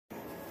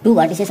To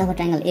vertices of a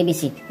triangle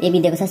ABC AB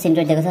दिएको छ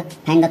centroid दिएको छ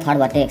फाइन्ड द थर्ड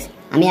भर्टेक्स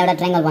हामी एउटा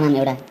ट्रायंगल बनाऊँ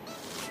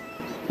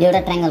एउटा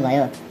ट्रायंगल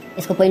भयो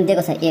यसको पोइन्ट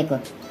दिएको छ ए को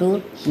 2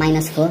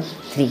 -4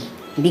 3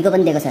 बी को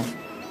पनि दिएको छ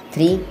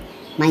 3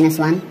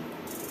 -1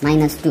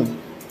 -2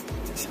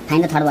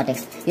 फाइन्ड द थर्ड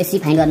भर्टेक्स यो सी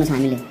फाइन्ड गर्नु छ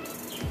हामीले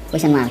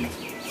question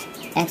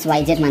mark x Y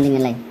Z मान्दिउँ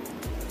यसलाई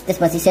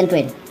त्यसपछि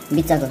सेन्ट्रोइड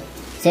बिचको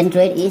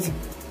सेन्ट्रोइड इज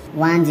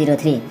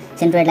 103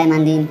 सेन्ट्रोइडलाई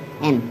मान्दिउँ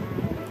एन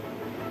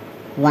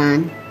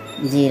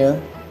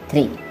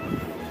 103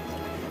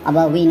 अब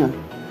we know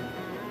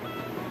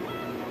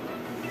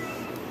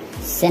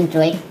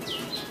centroid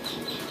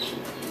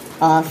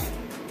of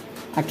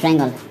a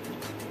triangle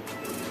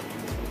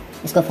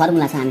यसको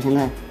फर्मुला छ हामीसँग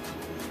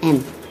एन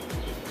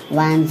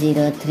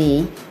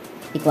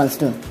 103 इक्वल्स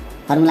टू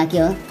फर्मुला के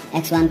हो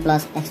x1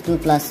 plus x2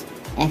 plus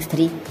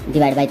x3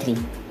 divide by 3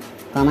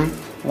 comma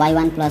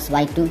y1 plus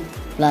y2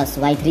 plus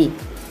y3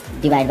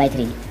 divide by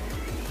 3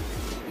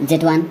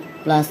 z1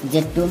 plus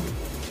z2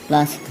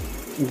 plus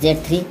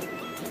z3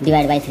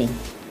 divide by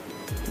 3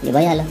 यो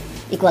भइहाल्यो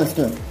equals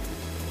two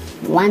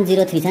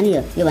 103 छ नि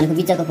यो भनेको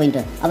बिचको पोइन्ट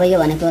हो अब यो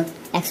भनेको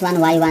x1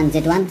 y1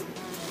 z1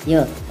 यो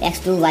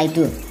x2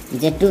 y2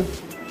 z2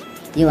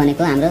 यो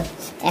भनेको हाम्रो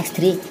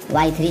x3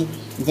 y3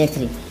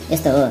 z3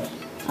 यस्तो हो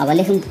अब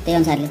लेखौँ त्यही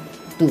अनुसारले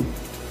 2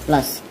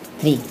 plus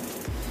 3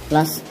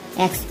 plus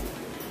x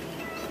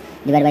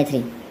divide by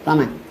 3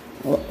 comma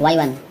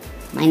y1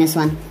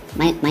 -1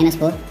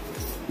 -4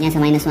 यहाँ छ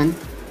 -1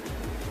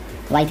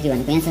 y3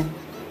 भनेको यहाँ छ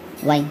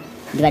y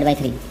divide by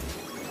 3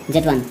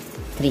 z1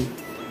 3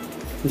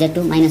 z2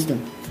 -2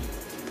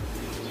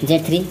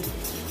 z3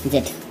 z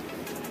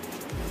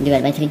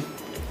divide by 3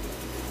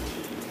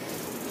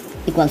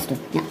 equals two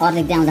यहाँ अर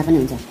लेख्दै आउँदा पनि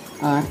हुन्छ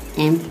अर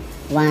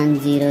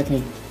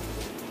m103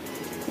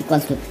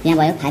 इक्वल्स टू यहाँ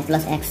भयो 5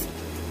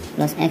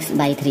 प्लस x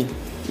बाई 3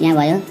 यहाँ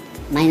भयो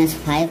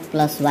 -5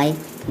 प्लस y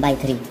बाई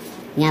 3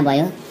 यहाँ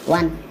भयो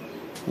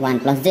 1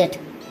 प्लस z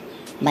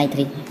बाई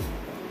 3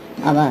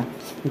 अब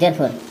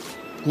देयरफोर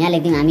यहाँ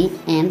लेख्दिउँ हामी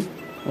m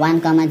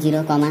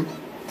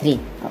 1,0,3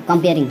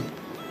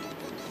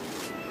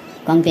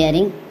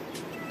 कम्पेयरिङ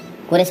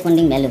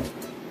कोरेस्पोन्डिङ भ्यालु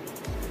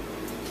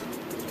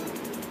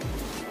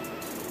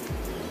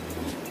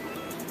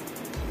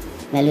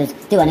भ्यालुज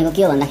त्यो भनेको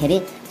के हो भन्दाखेरि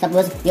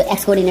सपोज यो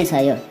एक्स कोअर्डिनेट छ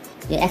यो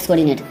एक्स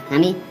कोअर्डिनेट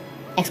हामी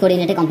एक्स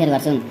कोअर्डिनेटै कम्पेयर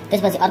गर्छौँ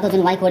त्यसपछि अर्को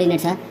जुन वाइ कोअर्डिनेट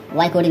छ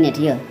वाइ कोअर्डिनेट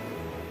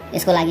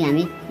यसको लागि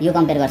हामी यो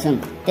कम्पेयर गर्छौँ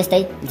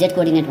त्यस्तै जेड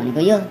कोअर्डिनेट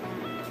भनेको यो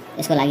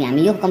यसको लागि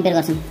हामी यो कम्पेयर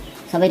गर्छौँ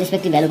सबै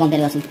रेस्पेक्टिभ भ्यालु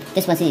कम्पेयर गर्छौँ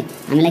त्यसपछि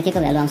हामीलाई के को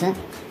भ्यालु आउँछ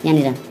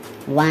यहाँनिर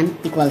 1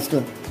 equals two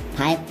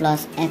 5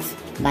 plus x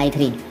by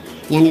 3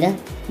 यहाँनिर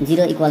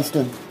 0 equals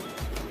two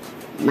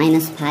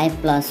 -5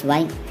 plus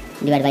y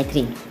divide by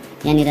 3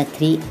 यहाँनिर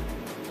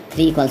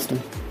 3 equals two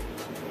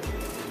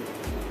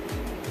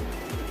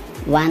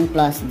 1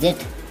 plus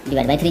Z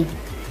divide by 3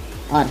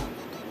 और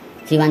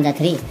 3 1 जा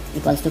 3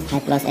 इक्वल्स टू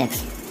 5 प्लस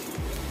एक्स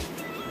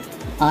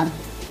और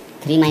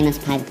 3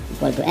 minus 5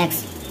 equal two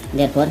x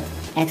therefore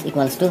x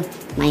equals two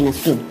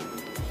 -2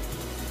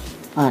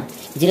 और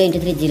 0 into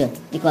 3 0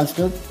 equals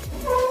two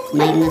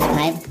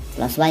 -5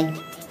 plus Y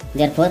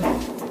therefore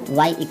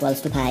Y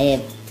equals two 5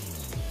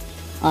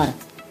 और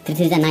 3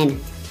 3 जा 9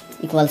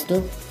 equals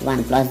two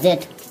 1 plus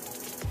Z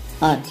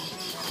और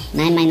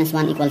 9 minus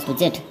 1 equals two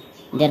Z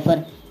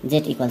therefore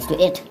Z equals two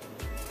 8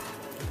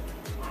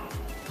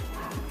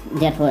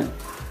 therefore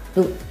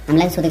 2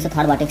 हामीलाई सोधेको छ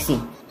third vertex C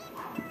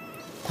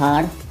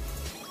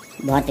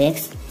third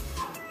vertex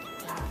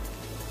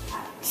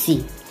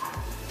C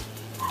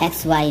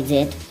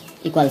XYZ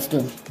equals to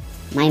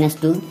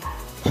 -2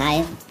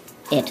 5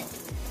 8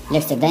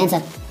 let's check the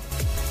answer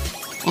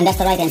and that's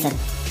the right answer.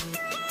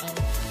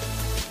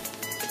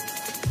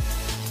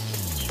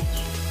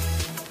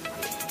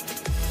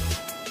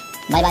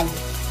 Bye bye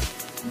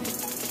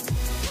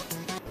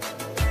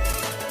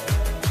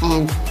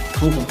and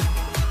thank you.